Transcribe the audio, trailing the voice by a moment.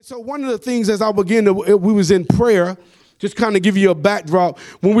So one of the things as I began to, we was in prayer, just kind of give you a backdrop,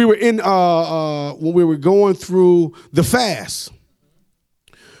 when we were going through the fast.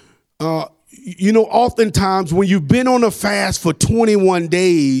 Oftentimes when you've been on a fast for 21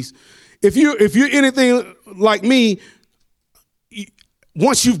 days, if you're anything like me,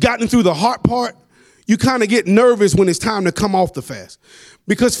 once you've gotten through the hard part, you kind of get nervous when it's time to come off the fast.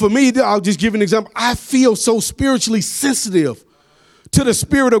 Because for me, I'll just give an example. I feel so spiritually sensitive to the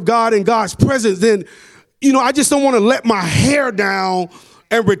Spirit of God and God's presence. Then, I just don't want to let my hair down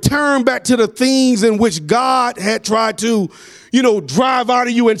and return back to the things in which God had tried to, drive out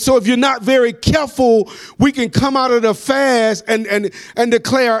of you. And so if you're not very careful, we can come out of the fast and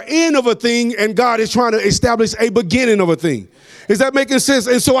declare an end of a thing, and God is trying to establish a beginning of a thing. Is that making sense?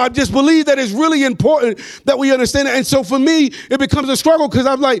 And so I just believe that it's really important that we understand it. And so for me, it becomes a struggle because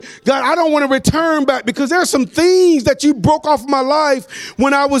I'm like, God, I don't want to return back because there's some things that you broke off my life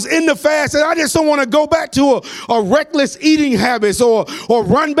when I was in the fast. And I just don't want to go back to a reckless eating habits or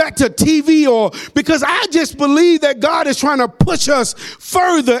run back to TV because I just believe that God is trying to push us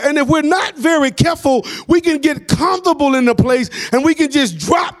further. And if we're not very careful, we can get comfortable in the place and we can just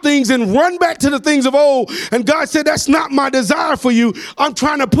drop things and run back to the things of old. And God said, that's not my desire for you. I'm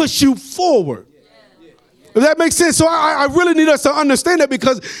trying to push you forward. Does that make sense? So I really need us to understand that,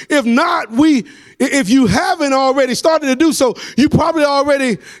 because if not, if you haven't already started to do so, you probably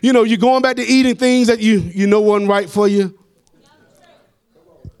already, you're going back to eating things that you know wasn't right for you.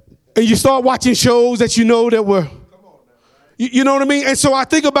 And you start watching shows that that were, you know what I mean? And so I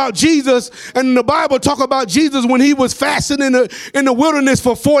think about Jesus, and the Bible talk about Jesus when he was fasting in the wilderness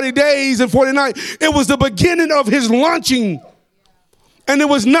for 40 days and 40 nights. It was the beginning of his launching. And it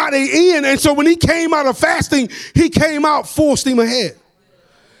was not an end. And so when he came out of fasting, he came out full steam ahead.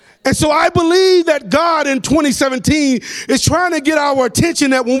 And so I believe that God in 2017 is trying to get our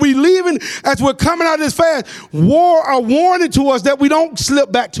attention, that when we leaving, as we're coming out of this fast, a warning to us that we don't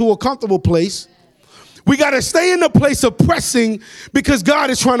slip back to a comfortable place. We got to stay in the place of pressing because God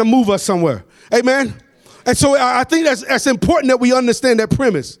is trying to move us somewhere. Amen. And so I think that's important that we understand that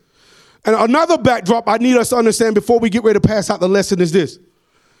premise. And another backdrop I need us to understand before we get ready to pass out the lesson is this.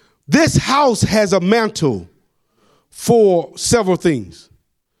 This house has a mantle for several things.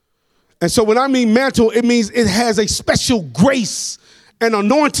 And so when I mean mantle, it means it has a special grace and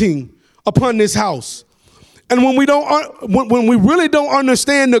anointing upon this house. And when we really don't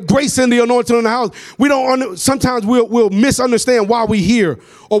understand the grace and the anointing on the house, sometimes we'll misunderstand why we're here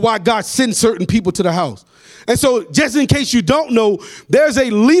or why God sends certain people to the house. And so just in case you don't know, there's a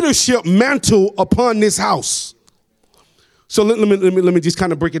leadership mantle upon this house. So let me just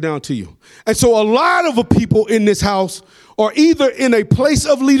kind of break it down to you. And so a lot of the people in this house are either in a place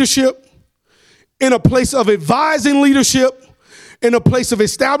of leadership, in a place of advising leadership, in a place of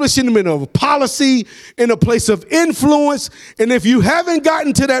establishment of policy, in a place of influence. And if you haven't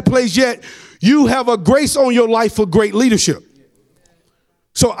gotten to that place yet, you have a grace on your life for great leadership.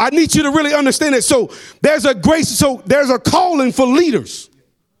 So I need you to really understand it. So there's a grace. So there's a calling for leaders.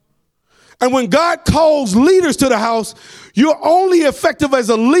 And when God calls leaders to the house, you're only effective as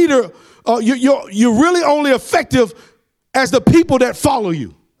a leader. You're really only effective as the people that follow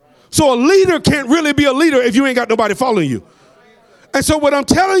you. So a leader can't really be a leader if you ain't got nobody following you. And so what I'm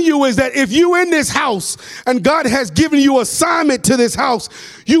telling you is that if you're in this house and God has given you assignment to this house,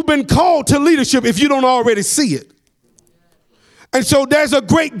 you've been called to leadership if you don't already see it. And so there's a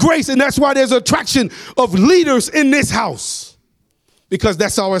great grace, and that's why there's attraction of leaders in this house, because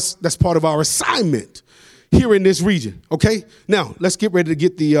that's part of our assignment here in this region. Okay, now let's get ready to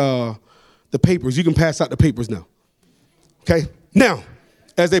get the papers. You can pass out the papers now. Okay, now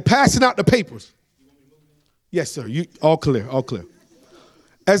as they're passing out the papers, yes, sir. You all clear, all clear.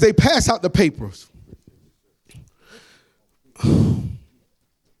 As they pass out the papers,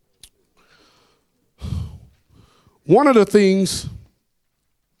 one of the things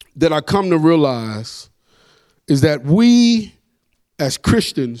that I come to realize is that we, as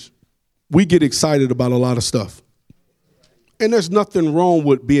Christians, we get excited about a lot of stuff. And there's nothing wrong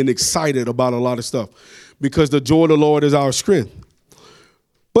with being excited about a lot of stuff, because the joy of the Lord is our strength.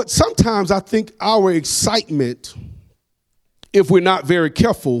 But sometimes I think our excitement, if we're not very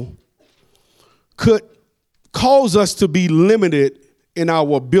careful, could cause us to be limited in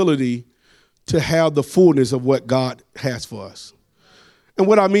our ability to have the fullness of what God has for us. And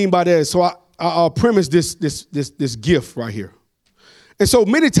what I mean by that is, so I'll premise this gift right here. And so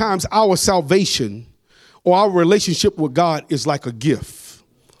many times our salvation or our relationship with God is like a gift.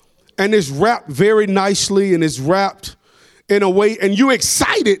 And it's wrapped very nicely, and it's wrapped in a way, and you're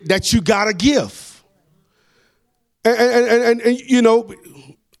excited that you got a gift. And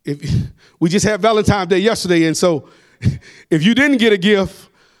we just had Valentine's Day yesterday, and so if you didn't get a gift,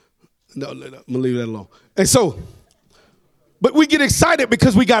 no, I'm going to leave that alone. And so, but we get excited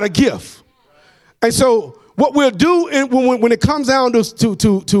because we got a gift. And so what we'll do when it comes down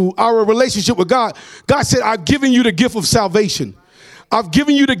to our relationship with God, God said, I've given you the gift of salvation. I've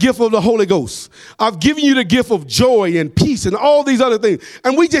given you the gift of the Holy Ghost. I've given you the gift of joy and peace and all these other things.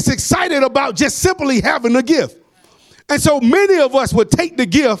 And we just excited about just simply having a gift. And so many of us would take the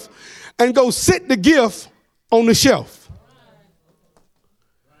gift and go sit the gift on the shelf.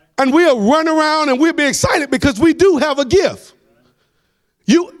 And we'll run around and we'll be excited because we do have a gift.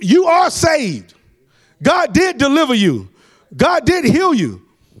 You are saved. God did deliver you. God did heal you.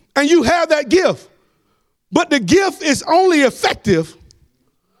 And you have that gift. But the gift is only effective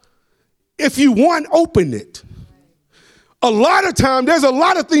if you, one, open it. A lot of time, there's a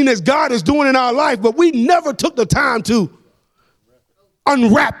lot of things that God is doing in our life, but we never took the time to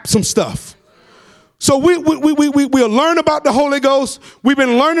unwrap some stuff. So we'll learn about the Holy Ghost. We've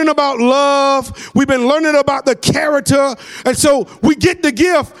been learning about love. We've been learning about the character. And so we get the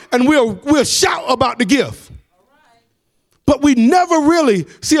gift and we'll shout about the gift. But we never really,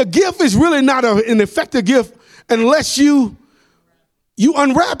 see, a gift is really not an effective gift unless you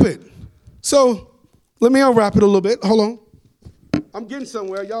unwrap it. So let me unwrap it a little bit. Hold on. I'm getting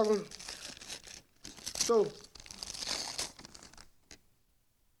somewhere. Y'all gonna, so.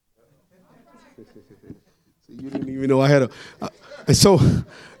 You didn't even know I had and so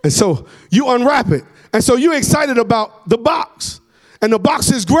you unwrap it. And so you're excited about the box. And the box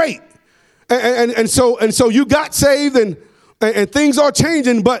is great. And so you got saved and things are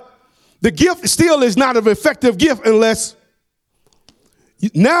changing, but the gift still is not an effective gift unless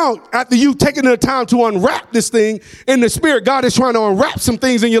now, after you've taken the time to unwrap this thing in the spirit, God is trying to unwrap some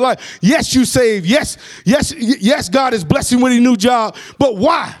things in your life. Yes, you saved. Yes, God is blessing with a new job. But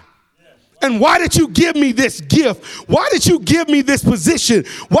why? And why did you give me this gift? Why did you give me this position?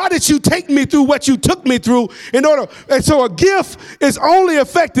 Why did you take me through what you took me through in order? And so a gift is only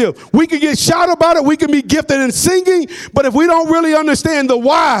effective. We can get shout about it. We can be gifted in singing. But if we don't really understand the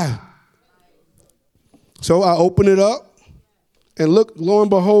why. So I open it up and look, lo and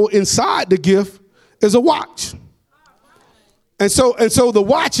behold, inside the gift is a watch. And so the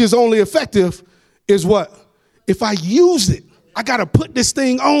watch is only effective is what? If I use it, I got to put this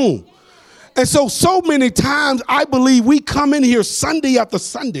thing on. And so many times I believe we come in here Sunday after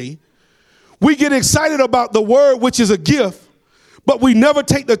Sunday. We get excited about the word, which is a gift, but we never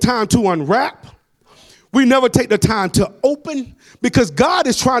take the time to unwrap. We never take the time to open because God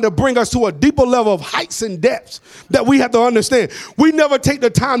is trying to bring us to a deeper level of heights and depths that we have to understand. We never take the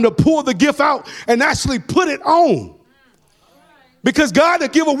time to pull the gift out and actually put it on. Because God, the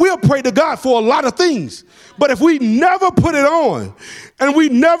giver, will pray to God for a lot of things. But if we never put it on and we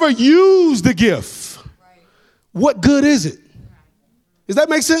never use the gift, what good is it? Does that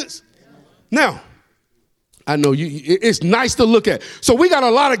make sense? Now, I know it's nice to look at. So we got a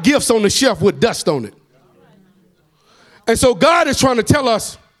lot of gifts on the shelf with dust on it. And so God is trying to tell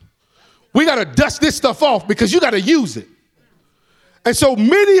us, we got to dust this stuff off because you got to use it. And so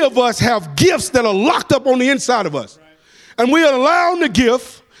many of us have gifts that are locked up on the inside of us. And we allow the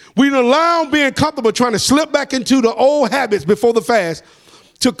gift, we allow being comfortable trying to slip back into the old habits before the fast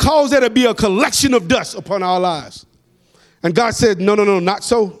to cause there to be a collection of dust upon our lives. And God said, no, not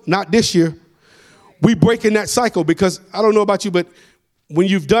so, not this year. We breaking that cycle because I don't know about you, but when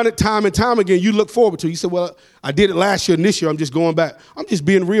you've done it time and time again, you look forward to it. You say, well, I did it last year and this year I'm just going back. I'm just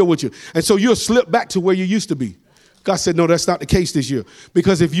being real with you. And so you'll slip back to where you used to be. God said, no, that's not the case this year.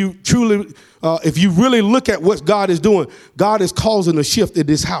 Because if you really look at what God is doing, God is causing a shift in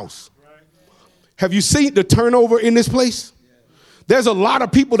this house. Have you seen the turnover in this place? There's a lot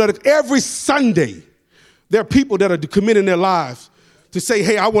of people that every Sunday, there are people that are committing their lives to say,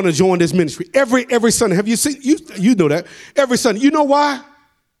 hey, I want to join this ministry. Every Sunday. Have you seen, you know that, every Sunday. You know why?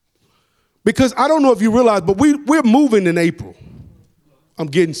 Because I don't know if you realize, but we're moving in April. I'm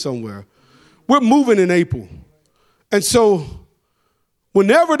getting somewhere. We're moving in April. And so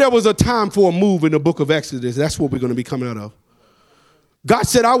whenever there was a time for a move in the book of Exodus, that's what we're going to be coming out of. God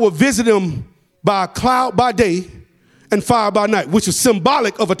said, I will visit them by cloud by day and fire by night, which is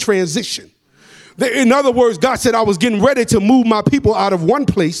symbolic of a transition. In other words, God said, I was getting ready to move my people out of one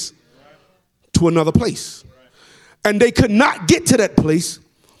place to another place. And they could not get to that place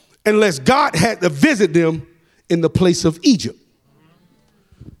unless God had to visit them in the place of Egypt.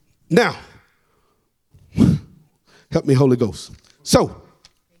 Now, help me, Holy Ghost. So,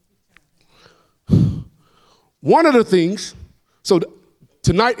 one of the things, so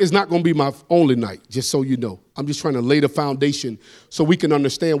tonight is not going to be my only night, just so you know. I'm just trying to lay the foundation so we can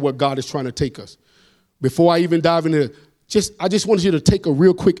understand where God is trying to take us. Before I even dive into I just wanted you to take a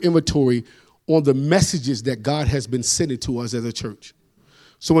real quick inventory on the messages that God has been sending to us as a church.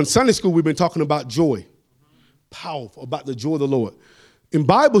 So in Sunday school, we've been talking about joy, powerful, about the joy of the Lord. In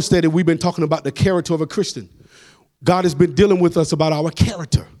Bible study, we've been talking about the character of a Christian. God has been dealing with us about our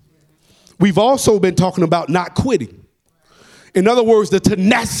character. We've also been talking about not quitting. In other words, the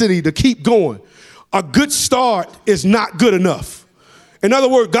tenacity to keep going. A good start is not good enough. In other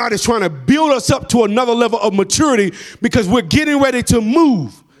words, God is trying to build us up to another level of maturity because we're getting ready to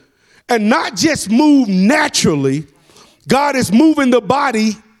move. And not just move naturally, God is moving the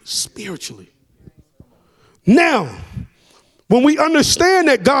body spiritually. Now, when we understand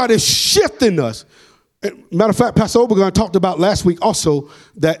that God is shifting us, matter of fact, Pastor Obergon talked about last week also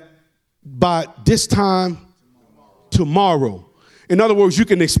that by this time tomorrow, in other words, you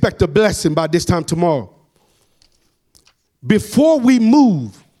can expect a blessing by this time tomorrow. Before we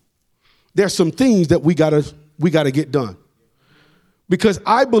move, there's some things that we gotta get done. Because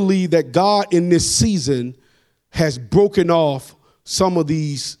I believe that God in this season has broken off some of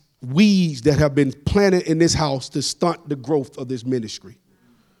these weeds that have been planted in this house to stunt the growth of this ministry.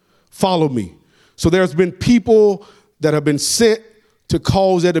 Follow me. So there's been people that have been sent to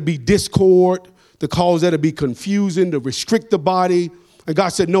cause there to be discord, to cause there to be confusion, to restrict the body. And God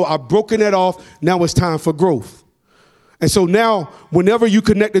said, no, I've broken that off. Now it's time for growth. And so now, whenever you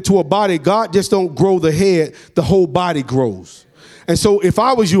connect it to a body, God just don't grow the head, the whole body grows. And so if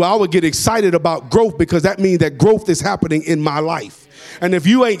I was you, I would get excited about growth because that means that growth is happening in my life. And if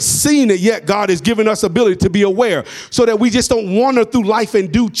you ain't seen it yet, God has given us ability to be aware so that we just don't wander through life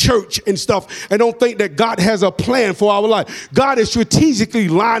and do church and stuff and don't think that God has a plan for our life. God is strategically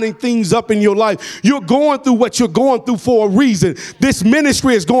lining things up in your life. You're going through what you're going through for a reason. This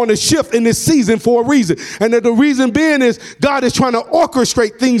ministry is going to shift in this season for a reason. And the reason being is God is trying to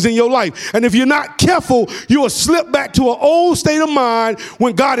orchestrate things in your life. And if you're not careful, you will slip back to an old state of mind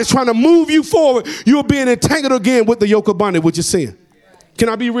when God is trying to move you forward. You're being entangled again with the yoke of bondage, which is sin. Can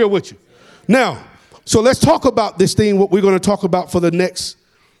I be real with you? Now, so let's talk about this thing, what we're going to talk about for the next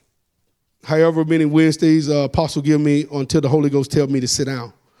however many Wednesdays Apostle give me until the Holy Ghost tell me to sit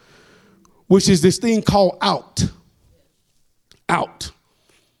down, which is this thing called out. Out.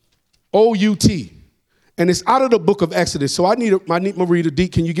 O-U-T. And it's out of the book of Exodus. So I need Marie D.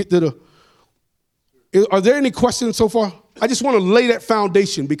 Can you get to are there any questions so far? I just want to lay that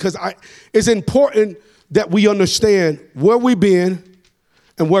foundation because it's important that we understand where we've been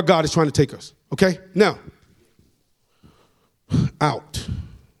and where God is trying to take us. Okay? Now, out.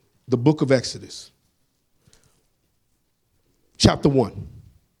 The book of Exodus. Chapter 1.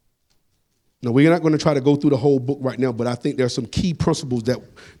 Now, we're not going to try to go through the whole book right now, but I think there are some key principles that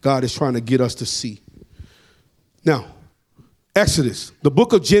God is trying to get us to see. Now, Exodus, the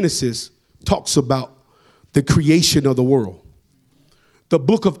book of Genesis talks about the creation of the world. The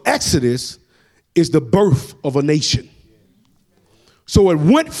book of Exodus is the birth of a nation. So it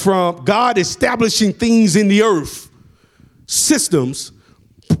went from God establishing things in the earth, systems,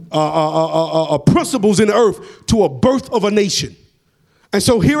 principles in the earth, to a birth of a nation. And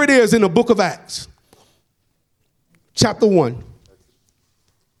so here it is in the book of Acts, chapter 1.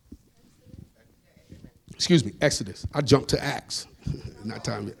 Excuse me, Exodus. I jumped to Acts. Not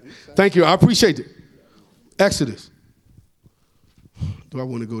time yet. Thank you. I appreciate it. Exodus. Do I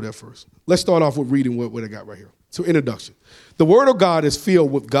want to go there first? Let's start off with reading what I got right here. So introduction. The word of God is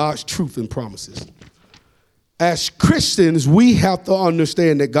filled with God's truth and promises. As Christians, we have to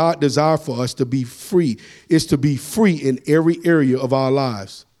understand that God's desire for us to be free is to be free in every area of our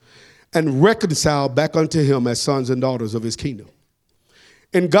lives and reconcile back unto him as sons and daughters of his kingdom.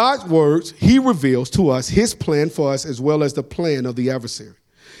 In God's words, he reveals to us his plan for us as well as the plan of the adversary.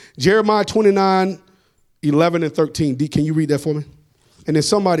 Jeremiah 29:11 and 13. D, can you read that for me? And then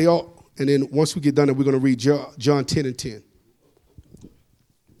somebody else. And then once we get done, we're going to read John 10 and 10.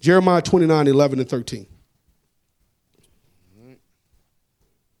 Jeremiah 29:11 and 13.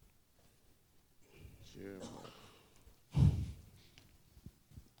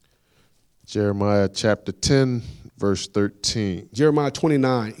 Jeremiah chapter 10, verse 13. Jeremiah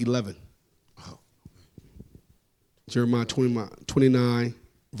 29:11. Oh. Jeremiah 29,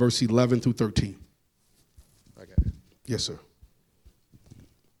 verse 11 through 13. I got it. Yes, sir.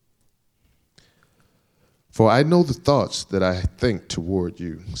 For I know the thoughts that I think toward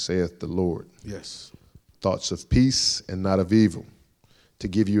you, saith the Lord. Yes. Thoughts of peace and not of evil, to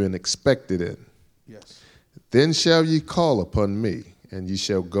give you an expected end. Yes. Then shall ye call upon me, and ye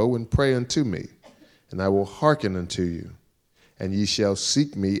shall go and pray unto me, and I will hearken unto you. and ye shall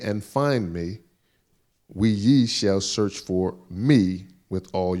seek me and find me. Ye shall search for me with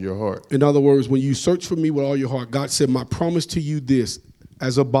all your heart. In other words, when you search for me with all your heart, God said, my promise to you this,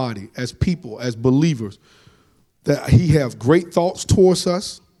 as a body, as people, as believers, that he have great thoughts towards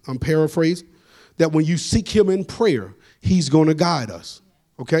us. I'm paraphrasing. That when you seek him in prayer, he's going to guide us.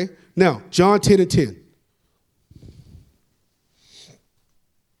 Okay? Now, John 10:10.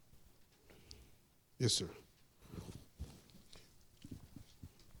 Yes, sir.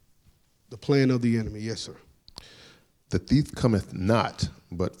 The plan of the enemy. Yes, sir. The thief cometh not,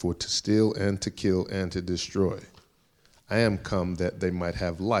 but for to steal and to kill and to destroy. I am come that they might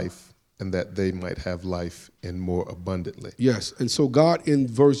have life, and that they might have life in more abundantly. Yes, and so God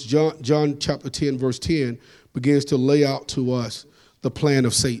in John chapter 10, verse 10, begins to lay out to us the plan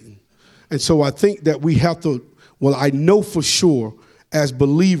of Satan. And so I think that we have to, I know for sure as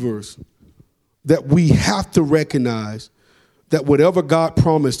believers that we have to recognize that whatever God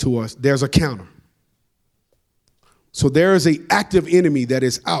promised to us, there's a counter. So there is an active enemy that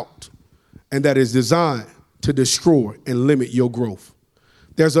is out and that is designed to destroy and limit your growth.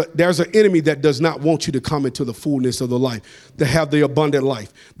 There's an enemy that does not want you to come into the fullness of the life, to have the abundant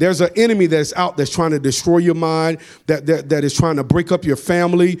life. There's an enemy that's out that's trying to destroy your mind, that is trying to break up your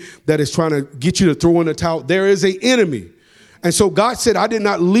family, that is trying to get you to throw in the towel. There is an enemy. And so God said, I did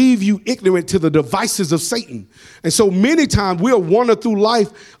not leave you ignorant to the devices of Satan. And so many times we'll wander through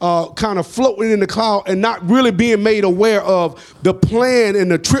life kind of floating in the cloud and not really being made aware of the plan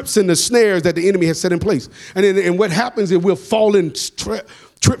and the trips and the snares that the enemy has set in place. And what happens is we'll fall in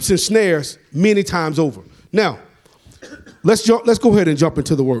trips and snares many times over. Now, let's go ahead and jump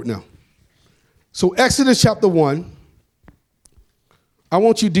into the word now. So Exodus chapter 1, I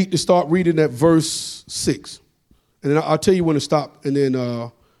want you, Deep, to start reading at verse 6. And then I'll tell you when to stop, and then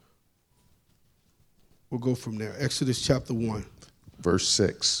we'll go from there. Exodus chapter 1. Verse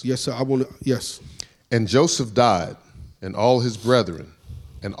 6. Yes, sir. Yes. And Joseph died, and all his brethren,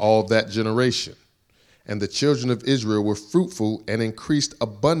 and all that generation. And the children of Israel were fruitful and increased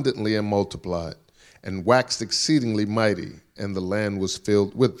abundantly and multiplied, and waxed exceedingly mighty, and the land was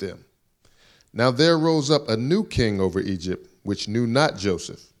filled with them. Now there rose up a new king over Egypt, which knew not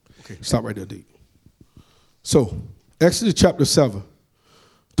Joseph. Okay, stop right there, Deep. So, Exodus chapter 7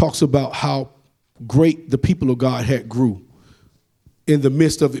 talks about how great the people of God had grew in the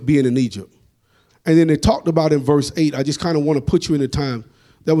midst of it being in Egypt. And then it talked about in verse 8, I just kind of want to put you in the time,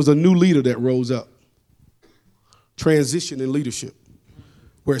 there was a new leader that rose up. Transition in leadership,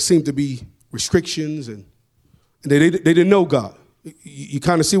 where it seemed to be restrictions and they didn't know God. You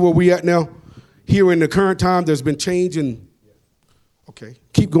kind of see where we at now? Here in the current time, there's been change and, okay,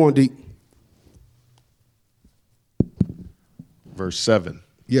 keep going, Deep. Verse 7.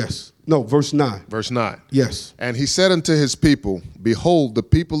 Yes. No, verse 9. Verse 9. Yes. And he said unto his people, behold, the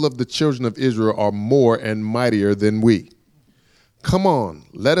people of the children of Israel are more and mightier than we. Come on,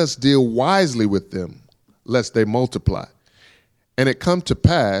 let us deal wisely with them, lest they multiply. And it come to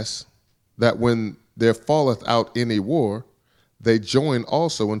pass that when there falleth out any war, they join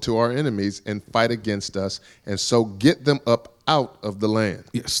also unto our enemies and fight against us, and so get them up out of the land.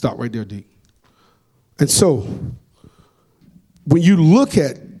 Yeah, stop right there, D. And so, when you look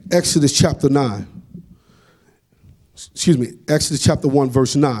at Exodus chapter 1,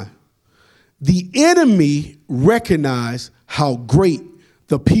 verse 9, the enemy recognized how great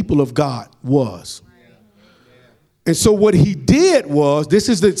the people of God was. And so what he did was, this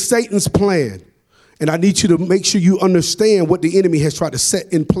is Satan's plan. And I need you to make sure you understand what the enemy has tried to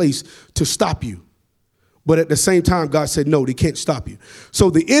set in place to stop you. But at the same time, God said, no, they can't stop you.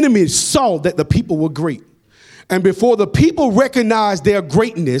 So the enemy saw that the people were great. And before the people recognized their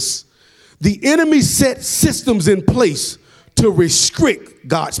greatness, the enemy set systems in place to restrict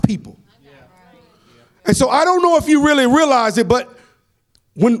God's people. And so I don't know if you really realize it, but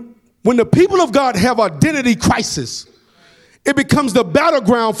when the people of God have identity crisis, it becomes the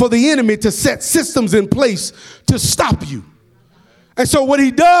battleground for the enemy to set systems in place to stop you. And so what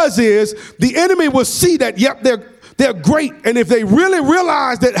he does is the enemy will see that, yep, they're great. And if they really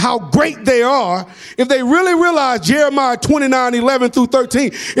realize that how great they are, if they really realize Jeremiah 29:11 through 13,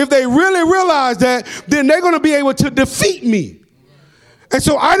 if they really realize that, then they're going to be able to defeat me. And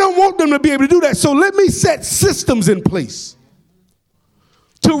so I don't want them to be able to do that. So let me set systems in place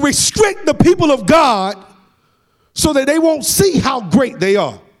to restrict the people of God so that they won't see how great they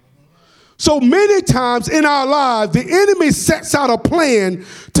are. So many times in our lives, the enemy sets out a plan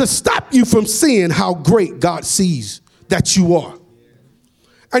to stop you from seeing how great God sees that you are.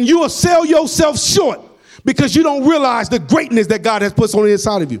 And you will sell yourself short because you don't realize the greatness that God has put on the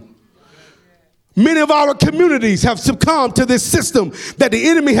inside of you. Many of our communities have succumbed to this system that the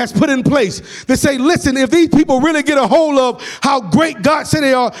enemy has put in place. They say, listen, if these people really get a hold of how great God said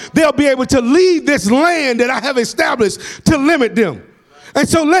they are, they'll be able to leave this land that I have established to limit them. And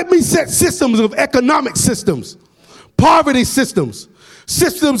so let me set systems of economic systems, poverty systems,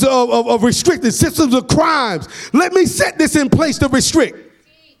 systems of restricted, systems of crimes. Let me set this in place to restrict.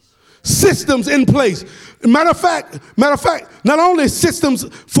 Systems in place. Matter of fact, not only systems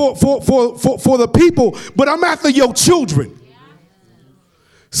for the people, but I'm after your children.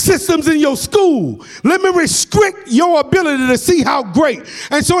 Systems in your school. Let me restrict your ability to see how great.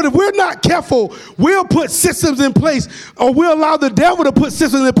 And so if we're not careful, we'll put systems in place, or we'll allow the devil to put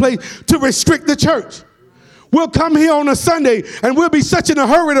systems in place to restrict the church. We'll come here on a Sunday and we'll be such in a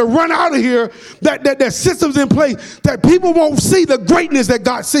hurry to run out of here that systems in place that people won't see the greatness that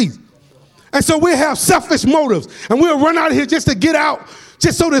God sees. And so we'll have selfish motives and we'll run out of here just to get out,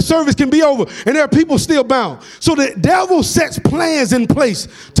 just so the service can be over. And there are people still bound. So the devil sets plans in place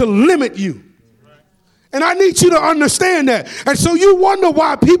to limit you. And I need you to understand that. And so you wonder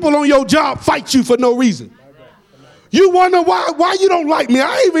why people on your job fight you for no reason. You wonder why you don't like me.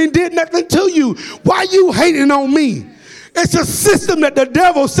 I even did nothing to you. Why you hating on me? It's a system that the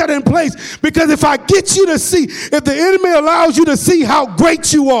devil set in place, because if I get you to see, if the enemy allows you to see how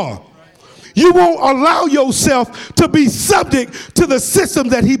great you are, you won't allow yourself to be subject to the system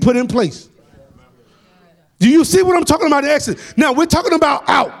that he put in place. Do you see what I'm talking about in Exodus? Now, we're talking about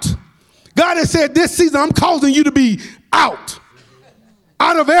out. God has said this season, I'm causing you to be out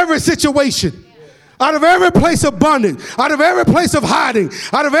of every situation, out of every place of bondage, out of every place of hiding,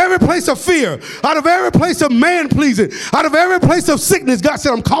 out of every place of fear, out of every place of man-pleasing, out of every place of sickness. God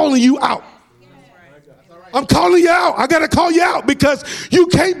said, I'm calling you out. I'm calling you out. I got to call you out because you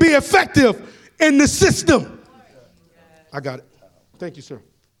can't be effective in the system. I got it. Thank you, sir.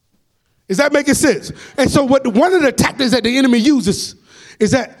 Is that making sense? And so one of the tactics that the enemy uses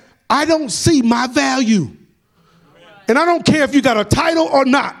is that I don't see my value. And I don't care if you got a title or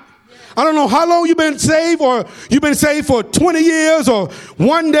not. I don't know how long you've been saved, or you've been saved for 20 years or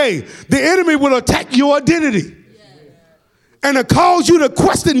one day. The enemy will attack your identity. And it calls you to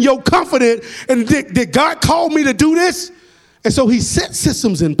question your confidence. And did God call me to do this? And so he set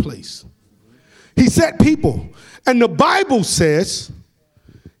systems in place. He set people. And the Bible says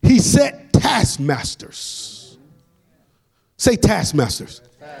he set taskmasters. Say taskmasters.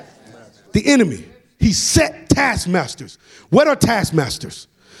 The enemy. He set taskmasters. What are taskmasters?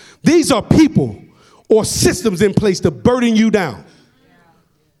 These are people or systems in place to burden you down,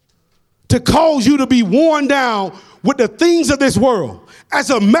 to cause you to be worn down with the things of this world.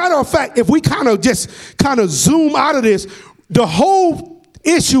 As a matter of fact, if we kind of zoom out of this, the whole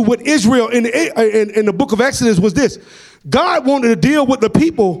issue with Israel in the book of Exodus was this. God wanted to deal with the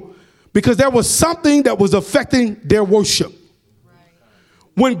people because there was something that was affecting their worship.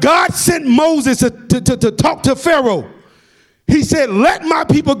 When God sent Moses to talk to Pharaoh, he said, let my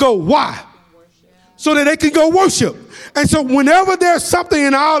people go. Why? So that they can go worship. And so whenever there's something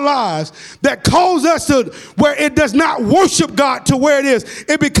in our lives that calls us to where it does not worship God to where it is,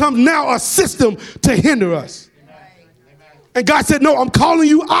 it becomes now a system to hinder us. And God said, no, I'm calling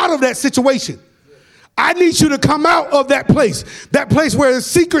you out of that situation. I need you to come out of that place where there's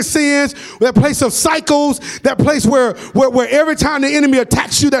secret sins, that place of cycles, that place where every time the enemy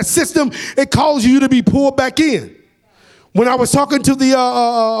attacks you, that system, it calls you to be pulled back in. When I was talking to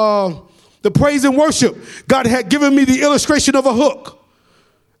the praise and worship, God had given me the illustration of a hook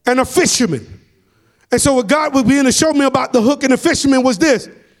and a fisherman. And so what God was beginning to show me about the hook and the fisherman was this.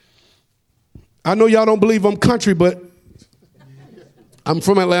 I know y'all don't believe I'm country, but I'm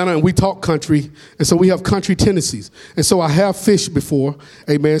from Atlanta and we talk country. And so we have country tendencies. And so I have fished before.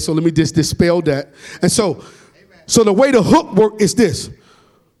 Amen. So let me just dispel that. And so the way the hook works is this.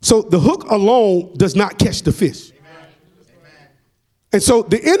 So the hook alone does not catch the fish. And so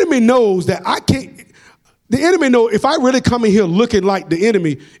the enemy knows that the enemy knows if I really come in here looking like the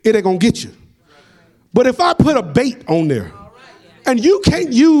enemy, it ain't going to get you. But if I put a bait on there, and you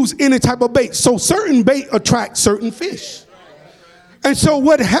can't use any type of bait, so certain bait attract certain fish. And so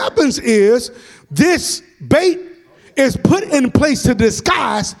what happens is this bait is put in place to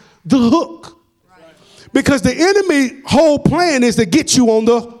disguise the hook. Because the enemy whole plan is to get you on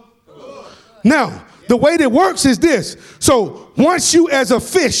the hook. Now, the way that works is this. So once you as a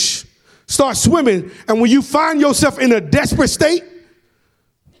fish start swimming, and when you find yourself in a desperate state,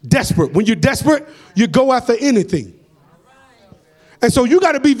 when you're desperate, you go after anything. And so you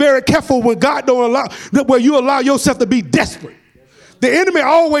got to be very careful when God don't allow, where you allow yourself to be desperate. The enemy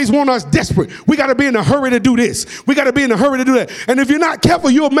always want us desperate. We got to be in a hurry to do this. We got to be in a hurry to do that. And if you're not careful,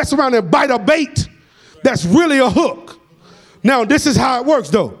 you'll mess around and bite a bait that's really a hook. Now, this is how it works,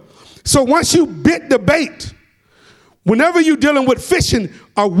 though. So once you bit the bait, whenever you're dealing with fishing,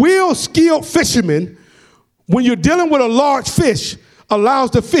 a real skilled fisherman, when you're dealing with a large fish,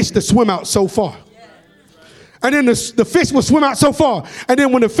 allows the fish to swim out so far. And then the fish will swim out so far. And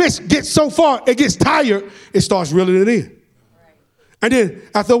then when the fish gets so far, it gets tired, it starts reeling it in. And then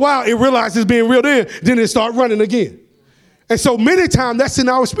after a while, it realizes it's being reeled in, then it starts running again. And so many times, that's in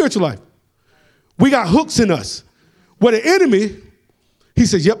our spiritual life. We got hooks in us. Where the enemy, he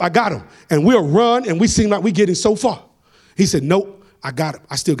says, yep, I got him. And we'll run, and we seem like we're getting so far. He said, nope, I got him.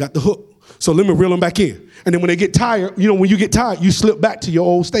 I still got the hook. So let me reel them back in. And then when they get tired, when you get tired, you slip back to your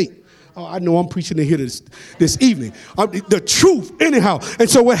old state. Oh, I know I'm preaching in here this evening. The truth, anyhow. And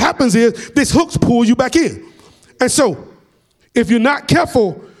so what happens is this hook pulls you back in. And so if you're not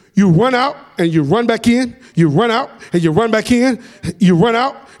careful, you run out and you run back in. You run out and you run back in. You run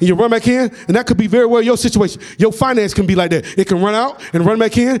out and you run back in. And that could be very well your situation. Your finance can be like that. It can run out and run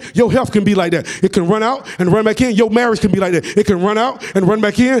back in. Your health can be like that. It can run out and run back in. Your marriage can be like that. It can run out and run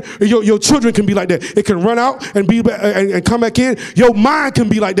back in. Your children can be like that. It can run out and and come back in. Your mind can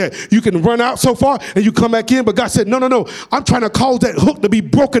be like that. You can run out so far and you come back in. But God said, no. I'm trying to cause that hook to be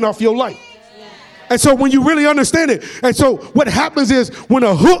broken off your life. And so when you really understand it, and so what happens is when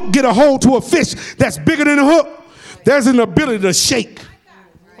a hook get a hold to a fish that's bigger than a hook, there's an ability to shake.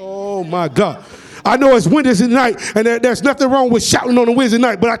 Oh my God. I know it's Wednesday night and there's nothing wrong with shouting on a Wednesday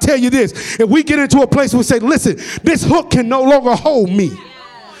night, but I tell you this, if we get into a place where we say, listen, this hook can no longer hold me.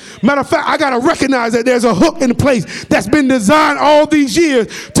 Matter of fact, I got to recognize that there's a hook in place that's been designed all these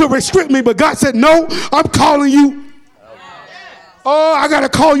years to restrict me, but God said, no, I'm calling you. Oh, I got to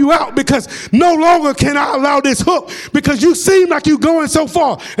call you out because no longer can I allow this hook because you seem like you're going so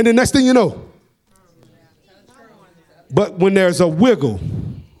far. And the next thing you know. But when there's a wiggle,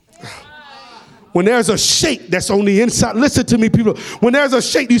 when there's a shake that's on the inside, listen to me, people. When there's a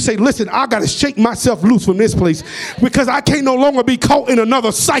shake, you say, listen, I got to shake myself loose from this place because I can't no longer be caught in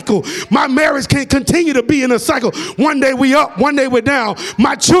another cycle. My marriage can't continue to be in a cycle. One day we up, one day we're down.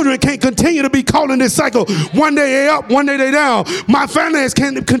 My children can't continue to be caught in this cycle. One day they up, one day they down. My finance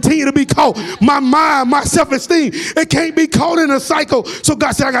can't continue to be caught. My mind, my self-esteem, it can't be caught in a cycle. So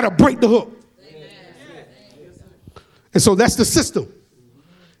God said, I got to break the hook. And so that's the system.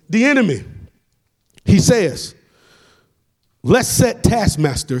 The enemy. He says, let's set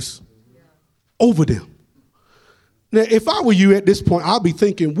taskmasters over them. Now, if I were you at this point, I'll be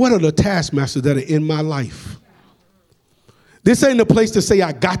thinking, what are the taskmasters that are in my life? This ain't a place to say,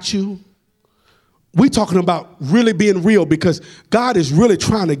 I got you. We're talking about really being real because God is really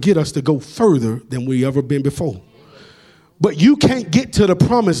trying to get us to go further than we ever been before. But you can't get to the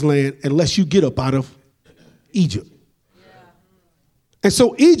promised land unless you get up out of Egypt. And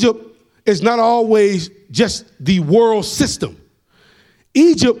so Egypt is not always just the world system.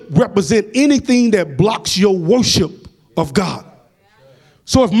 Egypt represents anything that blocks your worship of God.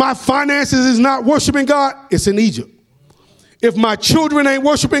 So if my finances is not worshiping God, it's in Egypt. If my children ain't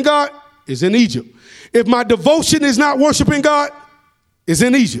worshiping God, it's in Egypt. If my devotion is not worshiping God, it's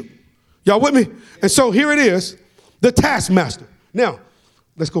in Egypt. Y'all with me? And so here it is, the taskmaster. Now,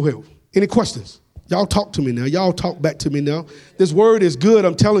 let's go ahead. Any questions? Y'all talk to me now. Y'all talk back to me now. This word is good,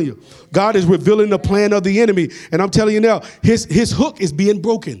 I'm telling you. God is revealing the plan of the enemy. And I'm telling you now, his hook is being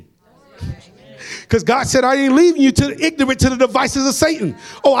broken. Because God said, I ain't leaving you ignorant to the devices of Satan.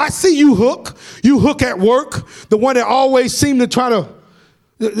 Oh, I see you hook. You hook at work. The one that always seem to try to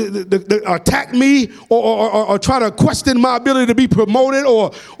attack me or try to question my ability to be promoted.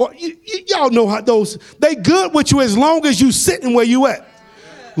 Or y'all know how those, they good with you as long as you sitting where you at.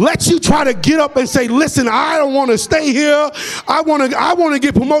 Let you try to get up and say, listen, I don't want to stay here. I want to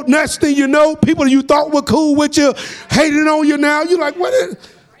get promoted. Next thing you know, people you thought were cool with you, hating on you now. You're like, what is,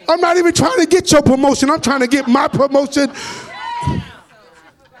 I'm not even trying to get your promotion. I'm trying to get my promotion.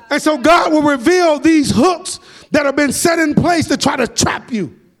 And so God will reveal these hooks that have been set in place to try to trap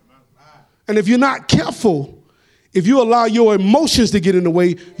you. And if you're not careful, if you allow your emotions to get in the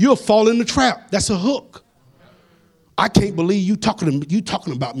way, you'll fall in the trap. That's a hook. I can't believe you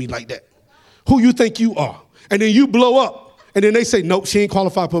talking about me like that. Who you think you are? And then you blow up. And then they say, nope, she ain't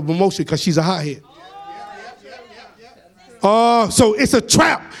qualified for promotion because she's a hothead. So it's a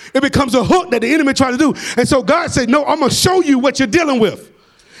trap. It becomes a hook that the enemy tries to do. And so God said, no, I'm going to show you what you're dealing with.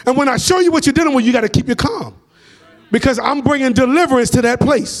 And when I show you what you're dealing with, you got to keep your calm. Because I'm bringing deliverance to that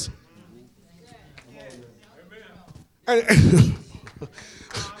place.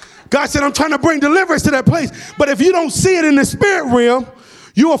 God said, I'm trying to bring deliverance to that place. But if you don't see it in the spirit realm,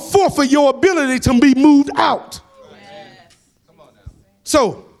 you will forfeit your ability to be moved out.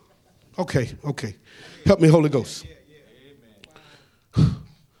 So, okay. Help me, Holy Ghost.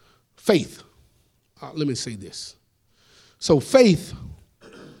 Faith. Let me say this. So faith,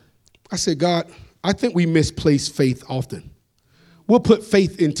 I said, God, I think we misplace faith often. We'll put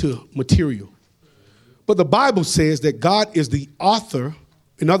faith into material. But the Bible says that God is the author.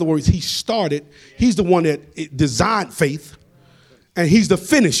 In other words, he started. He's the one that designed faith. And he's the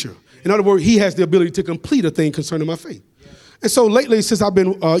finisher. In other words, he has the ability to complete a thing concerning my faith. And so lately, since I've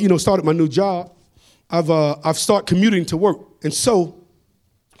been, started my new job, I've started commuting to work. And so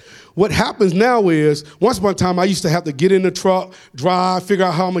what happens now is, once upon a time, I used to have to get in the truck, drive, figure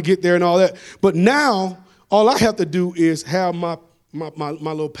out how I'm going to get there and all that. But now, all I have to do is have my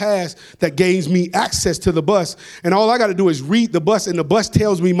little pass that gains me access to the bus. And all I got to do is read the bus, and the bus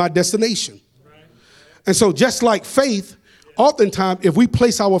tells me my destination. Right. And so just like faith, oftentimes, if we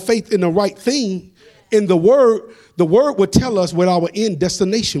place our faith in the right thing, in the word will tell us what our end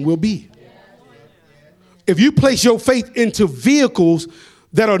destination will be. If you place your faith into vehicles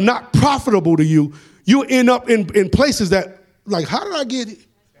that are not profitable to you, you end up in places that, like, how did I get it?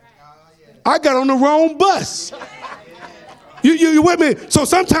 I got on the wrong bus. You with me? So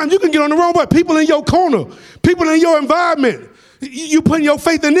sometimes you can get on the wrong bus. People in your corner, people in your environment, you putting your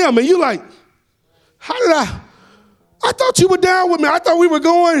faith in them, and you like, how did I thought you were down with me. I thought we were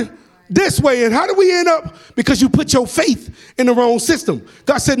going this way. And how did we end up? Because you put your faith in the wrong system.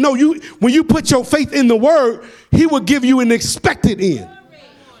 God said, no, when you put your faith in the word, he will give you an expected end.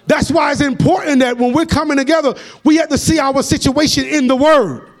 That's why it's important that when we're coming together, we have to see our situation in the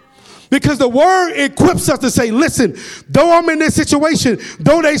word. Because the word equips us to say, listen, though I'm in this situation,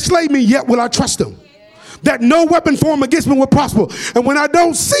 though they slay me, yet will I trust them. That no weapon formed against me will prosper. And when I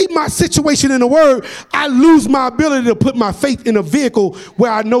don't see my situation in the word, I lose my ability to put my faith in a vehicle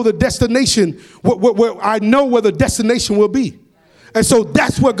where I know the destination, where I know where the destination will be. And so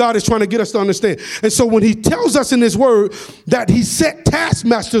that's what God is trying to get us to understand. And so when he tells us in his word that he set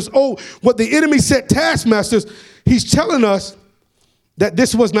taskmasters, what the enemy set taskmasters, he's telling us that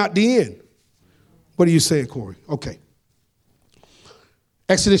this was not the end. What are you saying, Cory? Okay.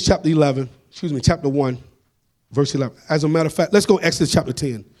 Exodus chapter 1, verse 11. As a matter of fact, let's go Exodus chapter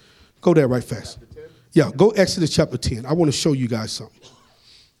 10. Go there right fast. Yeah, go Exodus chapter 10. I want to show you guys something.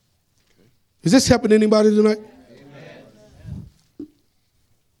 Is this helping anybody tonight?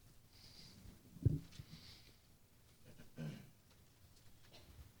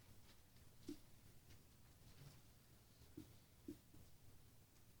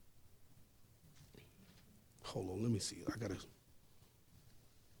 Hold on, let me see. I got to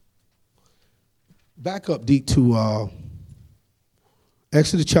back up deep to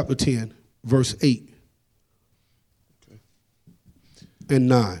Exodus chapter 10, verse 8 and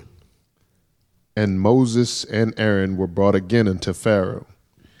 9. And Moses and Aaron were brought again unto Pharaoh.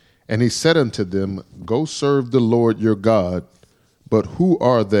 And he said unto them, go serve the Lord your God, but who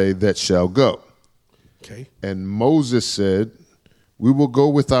are they that shall go? Okay. And Moses said, we will go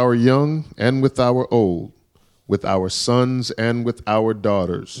with our young and with our old, with our sons and with our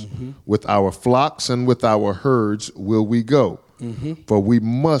daughters, with our flocks and with our herds will we go. For we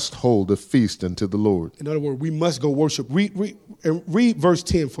must hold a feast unto the Lord. In other words, we must go worship. Read verse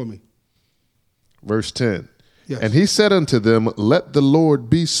 10 for me. Verse 10. Yes. And he said unto them, let the Lord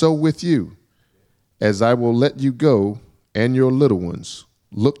be so with you, as I will let you go and your little ones.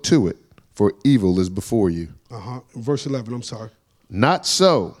 Look to it, for evil is before you. Verse 11, I'm sorry. Not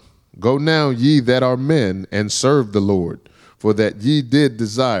so. Go now, ye that are men, and serve the Lord, for that ye did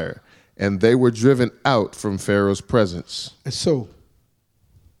desire, and they were driven out from Pharaoh's presence. And so,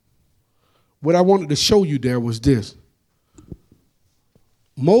 what I wanted to show you there was this.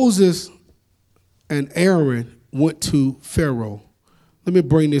 Moses and Aaron went to Pharaoh. Let me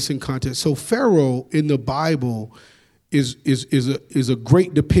bring this in context. So Pharaoh in the Bible is a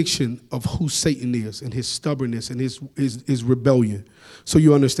great depiction of who Satan is and his stubbornness and his rebellion. So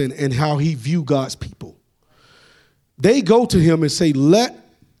you understand, and how he viewed God's people. They go to him and say,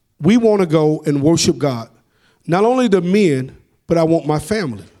 we want to go and worship God. Not only the men, but I want my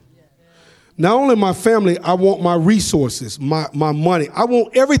family. Not only my family, I want my resources, my money. I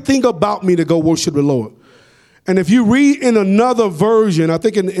want everything about me to go worship the Lord. And if you read in another version, I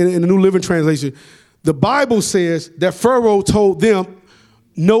think in the New Living Translation, the Bible says that Pharaoh told them,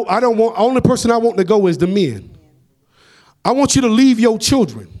 no, only person I want to go is the men. I want you to leave your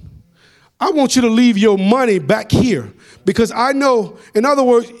children. I want you to leave your money back here, because I know, in other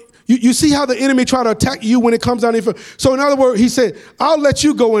words, You see how the enemy try to attack you when it comes down here. So in other words, he said, I'll let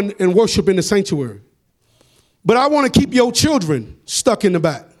you go and worship in the sanctuary. But I want to keep your children stuck in the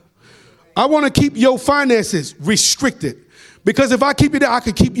back. I want to keep your finances restricted. Because if I keep you there, I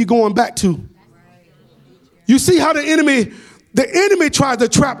can keep you going back too. You see how the enemy tries to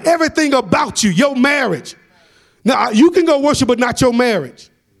trap everything about you, your marriage. Now, you can go worship, but not your marriage.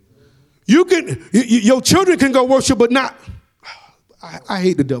 Your children can go worship, but not. I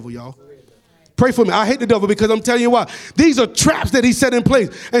hate the devil, y'all. Pray for me. I hate the devil because I'm telling you why. These are traps that he set in place.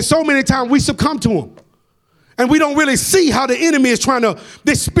 And so many times we succumb to them. And we don't really see how the enemy is trying to,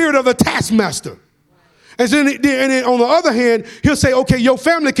 this spirit of the taskmaster. And then on the other hand, he'll say, okay, your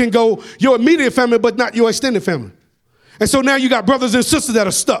family can go, your immediate family, but not your extended family. And so now you got brothers and sisters that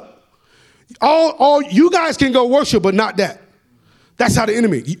are stuck. All you guys can go worship, but not that. That's how the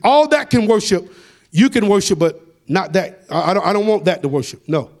enemy, all that can worship, you can worship, but not that. I don't want that to worship.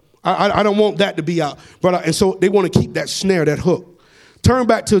 No, I don't want that to be out. Brother. And so they want to keep that snare, that hook. Turn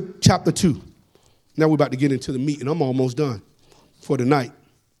back to chapter 2. Now we're about to get into the meat, and I'm almost done for the night.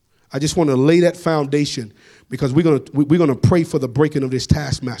 I just want to lay that foundation because we're gonna pray for the breaking of this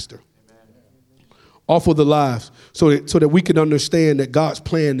taskmaster off of the lives so that we can understand that God's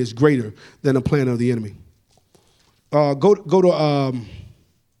plan is greater than the plan of the enemy. Go to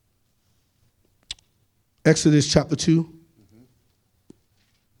Exodus chapter 2.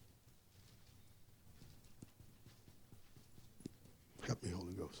 Help me,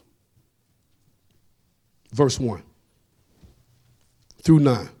 Holy Ghost. Verse 1 through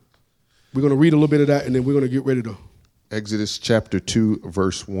 9. We're going to read a little bit of that, and then we're going to get ready to. Exodus chapter 2,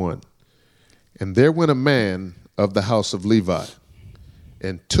 verse 1. And there went a man of the house of Levi,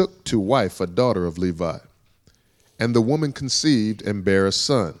 and took to wife a daughter of Levi. And the woman conceived and bare a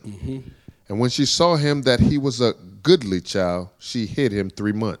son. Mm-hmm. And when she saw him that he was a goodly child, she hid him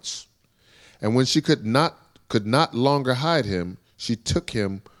 3 months. And when she could not longer hide him, she took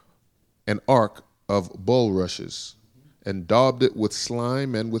him an ark of bulrushes, and daubed it with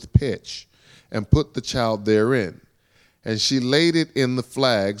slime and with pitch, and put the child therein. And she laid it in the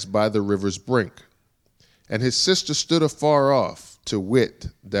flags by the river's brink. And his sister stood afar off to wit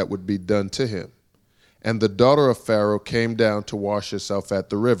that would be done to him. And the daughter of Pharaoh came down to wash herself at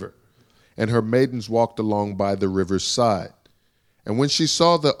the river, and her maidens walked along by the river's side. And when she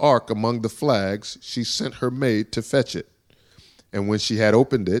saw the ark among the flags, she sent her maid to fetch it. And when she had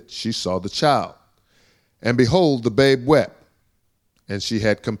opened it, she saw the child. And behold, the babe wept. And she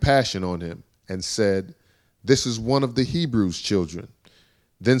had compassion on him, and said, This is one of the Hebrews' children.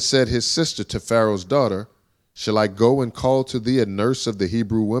 Then said his sister to Pharaoh's daughter, Shall I go and call to thee a nurse of the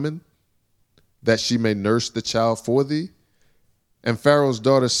Hebrew women, that she may nurse the child for thee? And Pharaoh's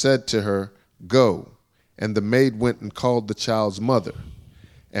daughter said to her, Go. And the maid went and called the child's mother.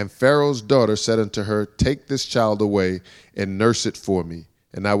 And Pharaoh's daughter said unto her, Take this child away and nurse it for me,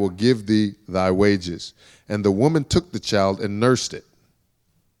 and I will give thee thy wages. And the woman took the child and nursed it.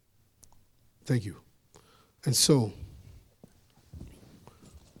 Thank you. And so,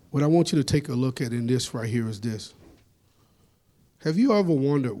 what I want you to take a look at in this right here is this. Have you ever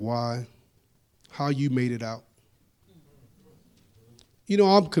wondered how you made it out? You know,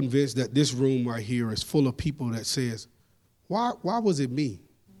 I'm convinced that this room right here is full of people that says, why was it me?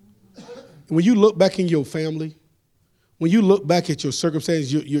 And when you look back in your family, when you look back at your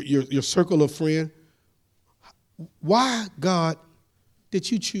circumstances, your circle of friends, why, God,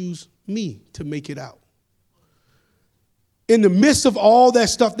 did you choose me to make it out? In the midst of all that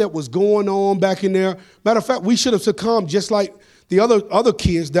stuff that was going on back in there, matter of fact, we should have succumbed just like the other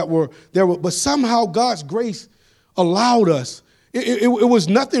kids that were there. But somehow God's grace allowed us. It was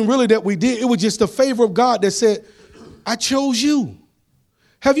nothing really that we did. It was just the favor of God that said, I chose you.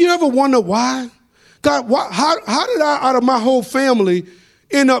 Have you ever wondered why? God, how did I, out of my whole family,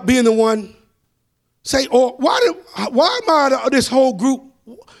 end up being the one say, or why am I out of this whole group?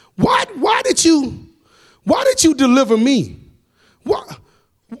 Why did you deliver me? What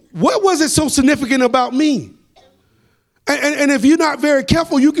was it so significant about me? And if you're not very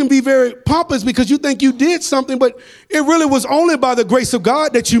careful, you can be very pompous because you think you did something, but it really was only by the grace of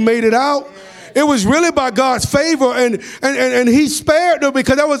God that you made it out. It was really by God's favor, and he spared them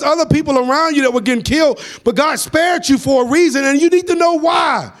because there was other people around you that were getting killed, but God spared you for a reason, and you need to know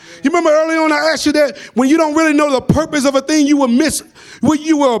why. You remember early on I asked you that when you don't really know the purpose of a thing, you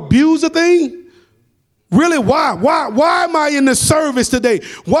will abuse a thing? Really, why? Why am I in the service today?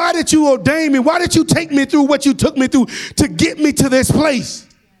 Why did you ordain me? Why did you take me through what you took me through to get me to this place?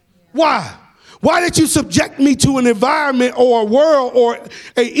 Why? Why did you subject me to an environment or a world or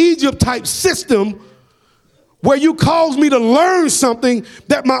a Egypt type system where you cause me to learn something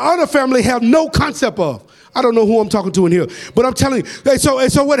that my other family have no concept of. I don't know who I'm talking to in here, but I'm telling you.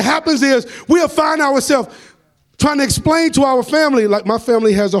 So what happens is we'll find ourselves trying to explain to our family, like my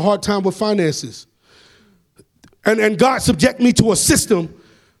family has a hard time with finances. And God subject me to a system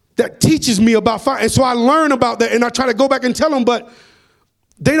that teaches me about finance. And so I learn about that, and I try to go back and tell them, but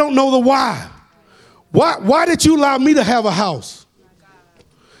they don't know the why. Why did you allow me to have a house?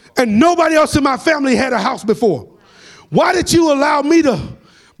 And nobody else in my family had a house before. Why did you allow me to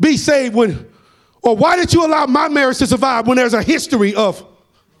be saved or why did you allow my marriage to survive when there's a history of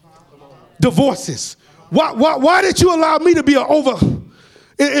divorces? Why did you allow me to be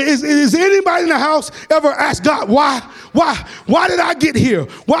Is anybody in the house ever asked God, why did I get here?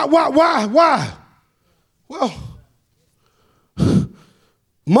 Why? Well,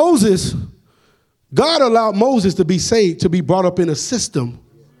 God allowed Moses to be saved, to be brought up in a system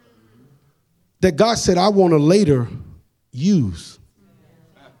that God said, I want to later use.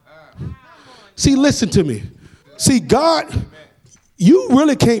 See, listen to me. See, God, you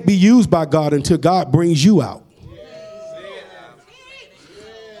really can't be used by God until God brings you out.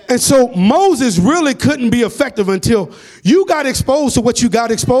 And so Moses really couldn't be effective until you got exposed to what you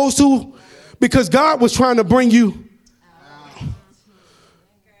got exposed to, because God was trying to bring you.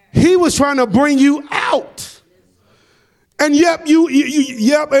 He was trying to bring you out. And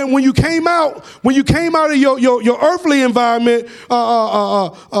and when you came out of your earthly environment,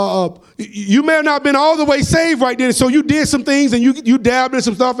 you may have not been all the way saved right then. So you did some things and you dabbed in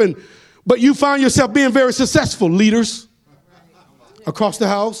some stuff, but you found yourself being very successful leaders across the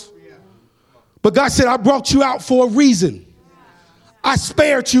house. But God said, I brought you out for a reason. I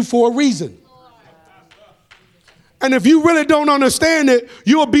spared you for a reason. And if you really don't understand it,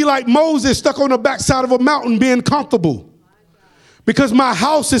 you'll be like Moses stuck on the backside of a mountain being comfortable. Because my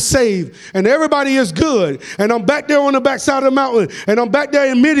house is saved and everybody is good. And I'm back there on the backside of the mountain. And I'm back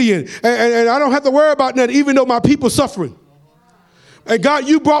there in Midian. And I don't have to worry about that, even though my people are suffering. And God,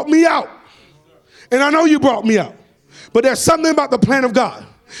 you brought me out. And I know you brought me out. But there's something about the plan of God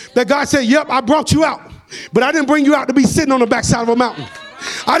that God said, yep, I brought you out. But I didn't bring you out to be sitting on the backside of a mountain.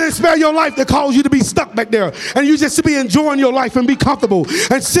 I didn't spare your life to cause you to be stuck back there. And you just to be enjoying your life and be comfortable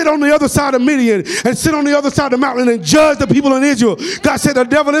and sit on the other side of Midian and sit on the other side of the mountain and judge the people in Israel. God said, the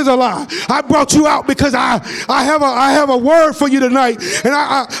devil is a lie. I brought you out because I have a word for you tonight. And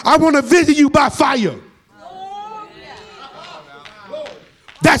I want to visit you by fire.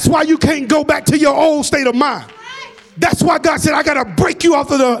 That's why you can't go back to your old state of mind. That's why God said, I got to break you off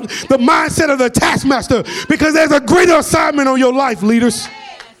of the mindset of the taskmaster, because there's a greater assignment on your life, leaders.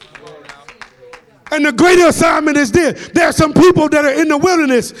 And the greater assignment is this. There are some people that are in the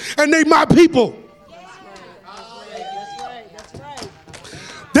wilderness, and they my people.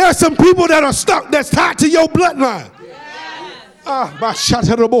 There are some people that are stuck, that's tied to your bloodline.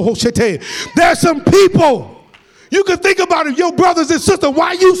 There are some people, you can think about it, your brothers and sisters,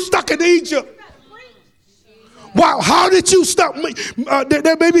 why you stuck in Egypt? Wow, how did you stop?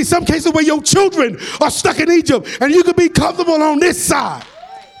 There may be some cases where your children are stuck in Egypt and you could be comfortable on this side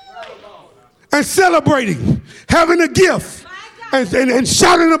and celebrating, having a gift and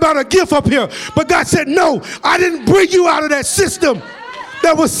shouting about a gift up here. But God said, no, I didn't bring you out of that system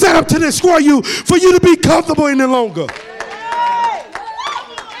that was set up to destroy you for you to be comfortable any longer.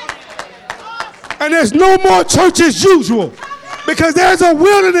 And there's no more church as usual, because there's a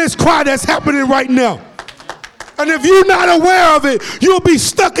wilderness cry that's happening right now. And if you're not aware of it, you'll be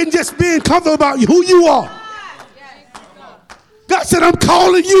stuck in just being comfortable about who you are. God said, I'm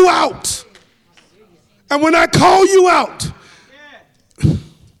calling you out. And when I call you out,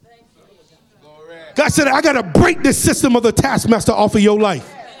 God said, I got to break this system of the taskmaster off of your life.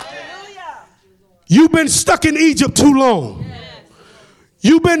 You've been stuck in Egypt too long.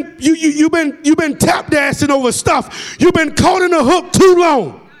 You've been tap dancing over stuff. You've been caught in a hook too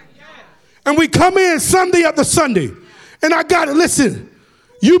long. And we come in Sunday after Sunday. And I got to listen.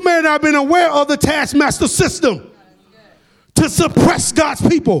 You may not have been aware of the taskmaster system to suppress God's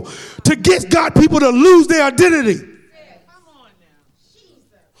people, to get God's people to lose their identity.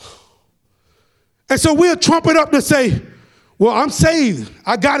 And so we'll trump it up to say, well, I'm saved.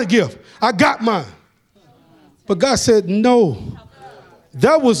 I got a gift. I got mine. But God said, no,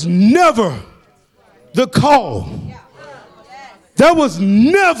 that was never the call. That was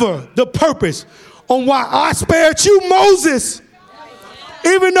never the purpose on why I spared you, Moses,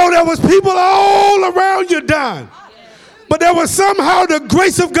 even though there was people all around you dying. But there was somehow the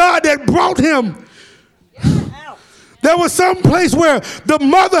grace of God that brought him. There was some place where the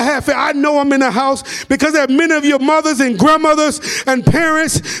mother had faith. I know I'm in the house because there are many of your mothers and grandmothers and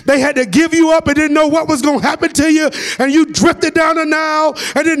parents, they had to give you up and didn't know what was going to happen to you. And you drifted down the Nile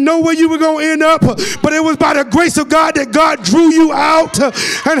and didn't know where you were going to end up. But it was by the grace of God that God drew you out.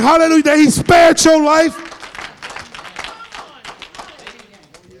 And hallelujah, that he spared your life.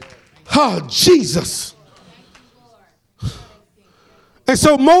 Oh, Jesus. And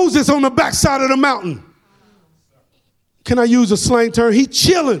so Moses on the backside of the mountain. Can I use a slang term? He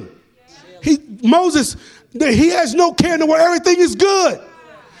chilling. Moses, he has no care in the world. Everything is good.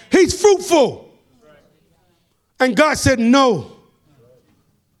 He's fruitful. And God said, no.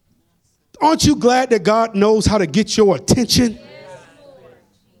 Aren't you glad that God knows how to get your attention?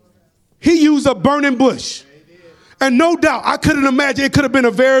 He used a burning bush. And no doubt, I couldn't imagine, it could have been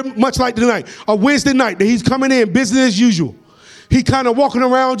a very much like tonight, a Wednesday night that he's coming in, business as usual. He kind of walking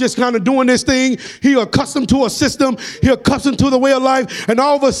around, just kind of doing this thing. He accustomed to a system. He accustomed to the way of life. And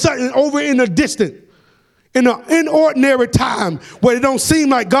all of a sudden, over in the distant, in an inordinary time where it don't seem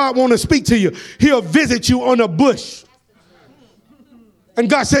like God want to speak to you, he'll visit you on a bush. And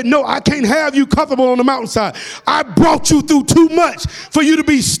God said, no, I can't have you comfortable on the mountainside. I brought you through too much for you to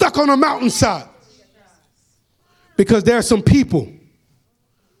be stuck on a mountainside. Because there are some people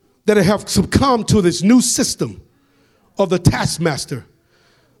that have succumbed to this new system of the taskmaster,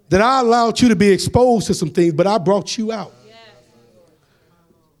 that I allowed you to be exposed to some things, but I brought you out.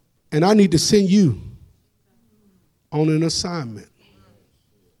 And I need to send you on an assignment.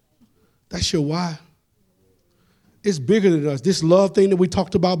 That's your why. It's bigger than us. This love thing that we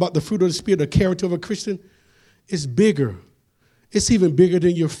talked about the fruit of the Spirit, the character of a Christian, is bigger. It's even bigger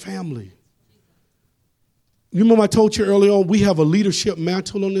than your family. You remember I told you earlier on, we have a leadership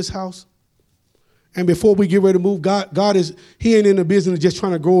mantle on this house. And before we get ready to move, God is, he ain't in the business of just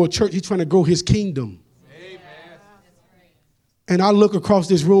trying to grow a church. He's trying to grow his kingdom. Amen. And I look across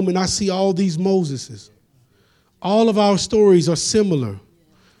this room and I see all these Moseses. All of our stories are similar.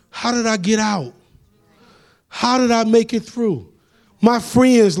 How did I get out? How did I make it through? My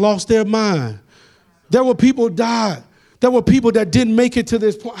friends lost their mind. There were people died. There were people that didn't make it to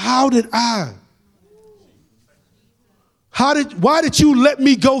this point. How did I? Why did you let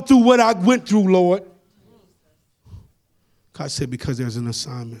me go through what I went through, Lord? God said, because there's an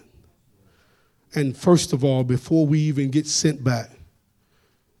assignment. And first of all, before we even get sent back,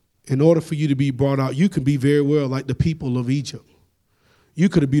 in order for you to be brought out, you can be very well like the people of Egypt. You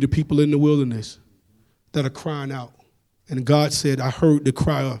could be the people in the wilderness that are crying out. And God said, I heard the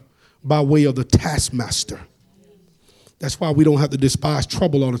cry by way of the taskmaster. That's why we don't have to despise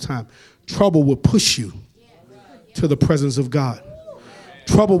trouble all the time. Trouble will push you to the presence of God.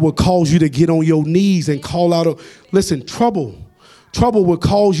 Trouble will cause you to get on your knees and call out. Listen, trouble will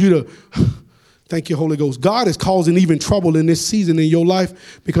cause you to, thank you, Holy Ghost. God is causing even trouble in this season in your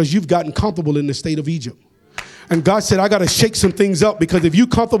life because you've gotten comfortable in the state of Egypt. And God said, I got to shake some things up because if you're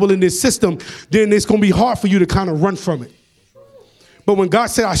comfortable in this system, then it's going to be hard for you to kind of run from it. But when God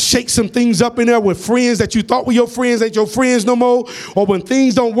said, I shake some things up in there with friends that you thought were your friends ain't your friends no more, or when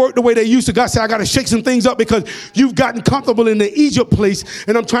things don't work the way they used to, God said, I got to shake some things up because you've gotten comfortable in the Egypt place,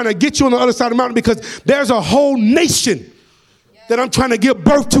 and I'm trying to get you on the other side of the mountain because there's a whole nation that I'm trying to give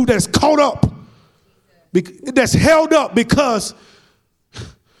birth to that's caught up, that's held up because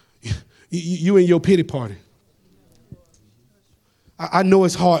you and your pity party. I know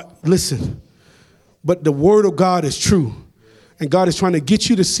it's hard. Listen, but the word of God is true. And God is trying to get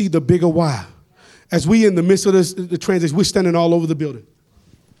you to see the bigger why. As we in the midst of the transition, we're standing all over the building.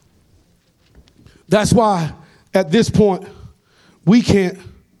 That's why at this point, we can't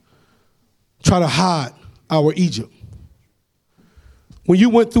try to hide our Egypt. When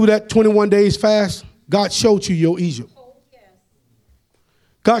you went through that 21 days fast, God showed you your Egypt.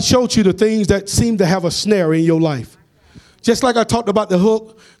 God showed you the things that seem to have a snare in your life. Just like I talked about the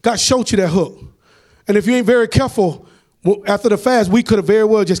hook, God showed you that hook. And if you ain't very careful, after the fast, we could have very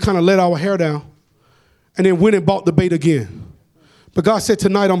well just kind of let our hair down and then went and bought the bait again. But God said,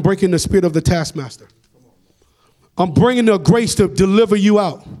 tonight I'm breaking the spirit of the taskmaster. I'm bringing the grace to deliver you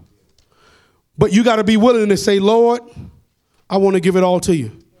out. But you got to be willing to say, Lord, I want to give it all to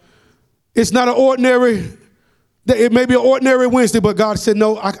you. It's not an ordinary, it may be an ordinary Wednesday, but God said,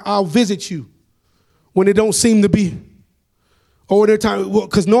 no, I'll visit you when it don't seem to be ordinary time.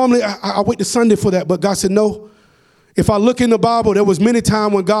 Because normally I wait to Sunday for that, but God said, no. If I look in the Bible, there was many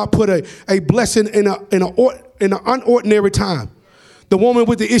times when God put a blessing in an unordinary time. The woman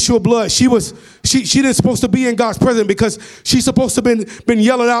with the issue of blood, she didn't supposed to be in God's presence because she's supposed to been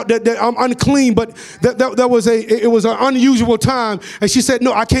yelling out that I'm unclean, but it was an unusual time. And she said,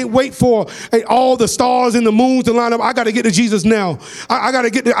 no, I can't wait for all the stars and the moons to line up. I got to get to Jesus now. I got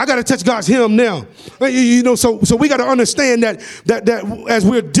to touch God's hem now. So we got to understand that as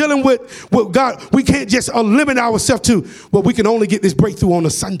we're dealing with God, we can't just limit ourselves to, well, we can only get this breakthrough on a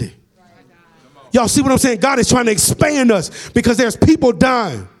Sunday. Y'all see what I'm saying? God is trying to expand us because there's people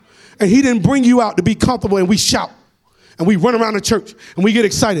dying. And he didn't bring you out to be comfortable and we shout. And we run around the church and we get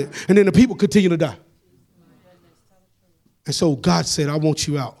excited. And then the people continue to die. And so God said, I want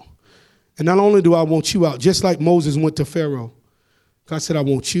you out. And not only do I want you out, just like Moses went to Pharaoh, God said, I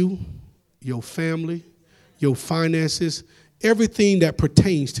want you, your family, your finances, everything that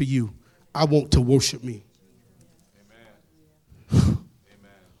pertains to you, I want to worship me. Amen.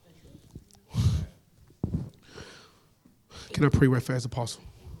 Can I pray right fast, Apostle?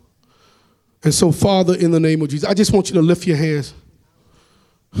 And so, Father, in the name of Jesus, I just want you to lift your hands.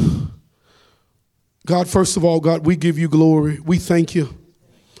 God, first of all, God, we give you glory. We thank you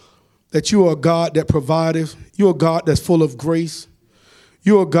that you are a God that provideth. You're a God that's full of grace.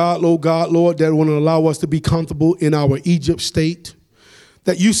 You're a God, Lord, that will allow us to be comfortable in our Egypt state.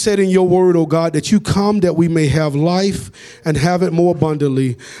 That you said in your word, oh God, that you come that we may have life and have it more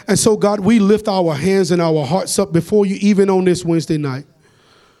abundantly. And so, God, we lift our hands and our hearts up before you even on this Wednesday night.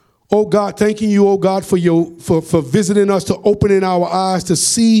 Oh God, thanking you, oh God, for visiting us, to opening our eyes to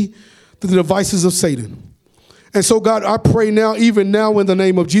see the devices of Satan. And so, God, I pray now, even now in the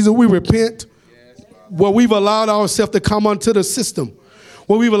name of Jesus, we repent where we've allowed ourselves to come unto the system.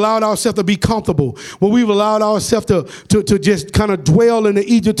 When we've allowed ourselves to be comfortable, when we've allowed ourselves to just kind of dwell in the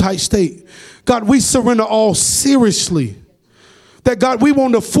Egyptite state. God, we surrender all seriously. That, God, we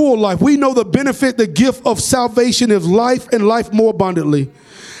want the full life. We know the benefit, the gift of salvation is life and life more abundantly.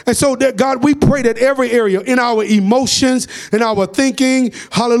 And so, that God, we pray that every area in our emotions, in our thinking,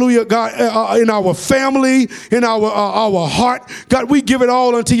 hallelujah, God, in our family, in our heart, God, we give it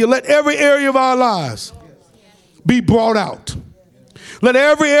all unto you. Let every area of our lives be brought out. Let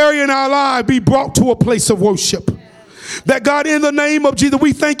every area in our life be brought to a place of worship. That, God, in the name of Jesus,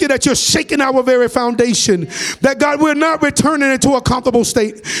 we thank you that you're shaking our very foundation. That, God, we're not returning into a comfortable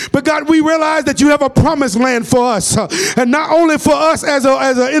state. But, God, we realize that you have a promised land for us. And not only for us as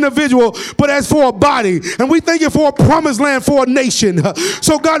an individual, but as for a body. And we thank you for a promised land for a nation.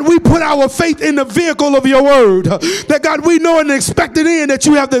 So, God, we put our faith in the vehicle of your word. That, God, we know and expect it in that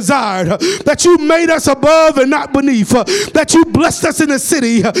you have desired. That you made us above and not beneath. That you blessed us in the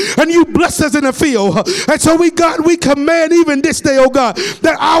city and you blessed us in the field. And so, we command even this day, oh God,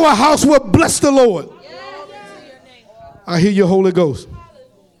 that our house will bless the Lord. I hear your Holy Ghost.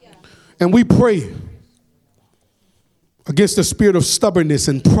 And we pray against the spirit of stubbornness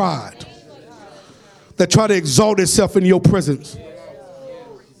and pride that try to exalt itself in your presence.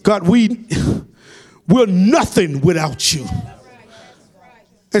 God, we're nothing without you.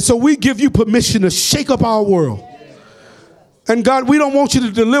 And so we give you permission to shake up our world. And God, we don't want you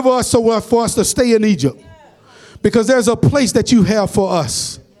to deliver us so for us to stay in Egypt. Because there's a place that you have for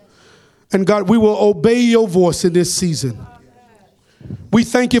us. And God, we will obey your voice in this season. We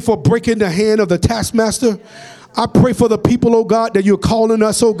thank you for breaking the hand of the taskmaster. I pray for the people, oh God, that you're calling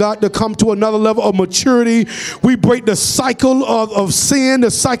us, oh God, to come to another level of maturity. We break the cycle of sin,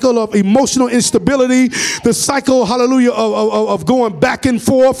 the cycle of emotional instability, the cycle, hallelujah, of going back and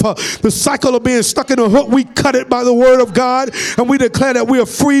forth, the cycle of being stuck in a hook. We cut it by the word of God, and we declare that we are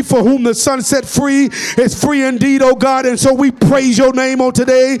free. For whom the Son set free is free indeed, oh God. And so we praise your name on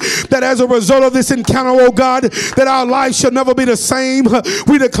today, that as a result of this encounter, oh God, that our lives shall never be the same.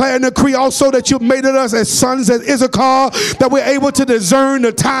 We declare and decree also that you've made us as sons, as Issachar, that we're able to discern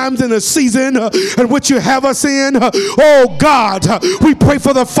the times and the season in which you have us in. Oh God, we pray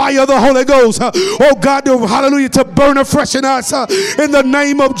for the fire of the Holy Ghost. Oh God, hallelujah, to burn afresh in us. In the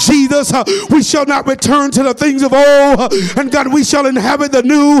name of Jesus, we shall not return to the things of old. And God, we shall inhabit the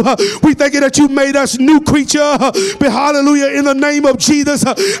new. We thank you that you made us new creature. Hallelujah, in the name of Jesus.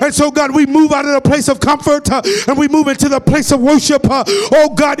 And so God, we move out of the place of comfort and we move into the place of worship.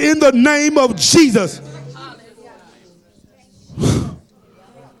 Oh God, in the name of Jesus.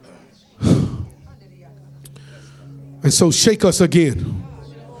 And so shake us again.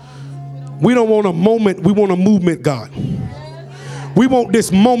 We don't want a moment, we want a movement, God. We want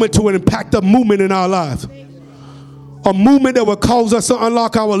this moment to impact a movement in our lives. A movement that will cause us to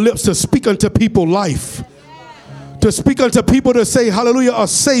unlock our lips to speak unto people life. To speak unto people to say, hallelujah, a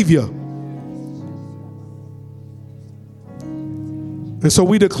Savior. And so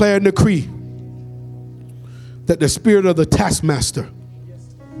we declare and decree that the spirit of the taskmaster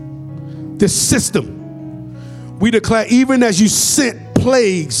this system. We declare, even as you sent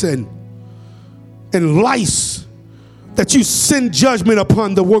plagues and lice, that you send judgment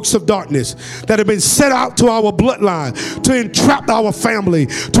upon the works of darkness that have been set out to our bloodline, to entrap our family,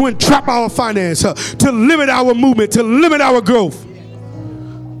 to entrap our finance, to limit our movement, to limit our growth.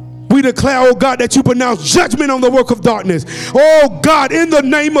 We declare, oh God, that you pronounce judgment on the work of darkness. Oh God, in the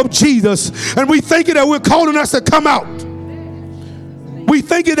name of Jesus. And we thank you that we're calling us to come out. We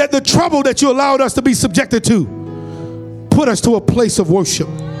thank you that the trouble that you allowed us to be subjected to put us to a place of worship.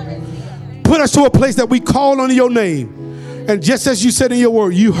 Put us to a place that we call on your name. And just as you said in your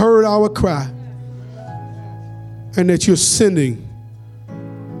word, you heard our cry. And that you're sending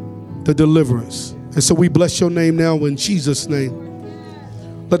the deliverance. And so we bless your name now in Jesus'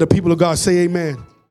 name. Let the people of God say amen.